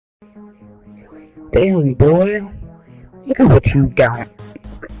Damn, boy. Look at what you got.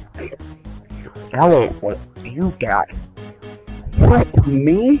 I want what you got. What,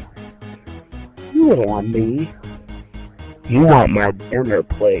 me? You don't want me. You want my dinner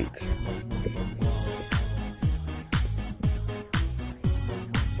plates.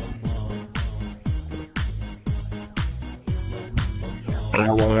 I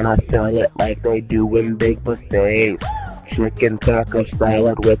wanna fill it like they do in big buffets. Chicken taco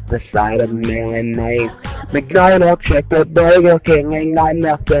salad with the side of mayonnaise. McDonald's, chicken, Burger King ain't got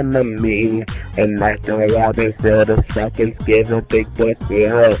nothing to me. And after all they fill the seconds, give a big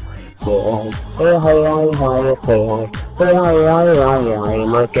buffet.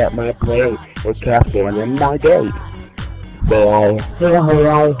 Look at my plate, it's California in my gate.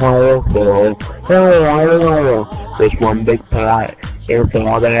 This one big pot, it's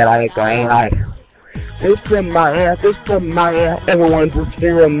all that I got. This in my ass, everyone's just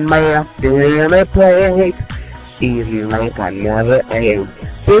feeling mad, doing a plate. Easy like I never ate.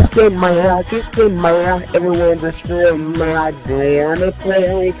 This in my ass, everyone's just feeling mad, doing a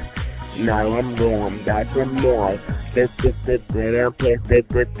plate. Now I'm going back for more. This dinner plate.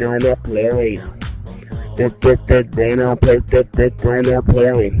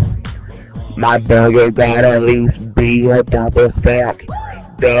 My burger gotta at least be a double stack,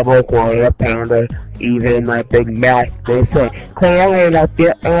 double quarter pounder, even my Big Mac. They say, clearing up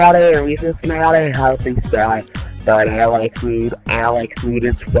your arteries, it's not a healthy style. But I like food,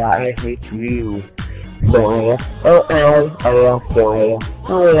 it's why I hate you. Go on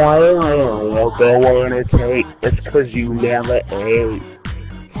and take, it's cause you never ate.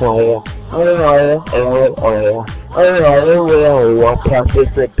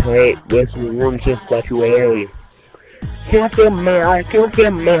 Participate with room just like you ate. Can't get mad,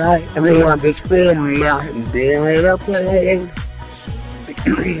 everyone just feel mad and doing a play.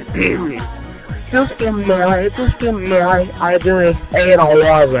 Just get mad, I just ate all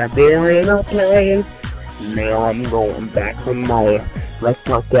over, doing a play. Now I'm going back for more. Let's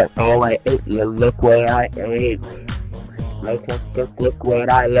look at all I ate, look what I ate. Look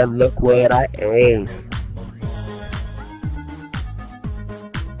what I ate.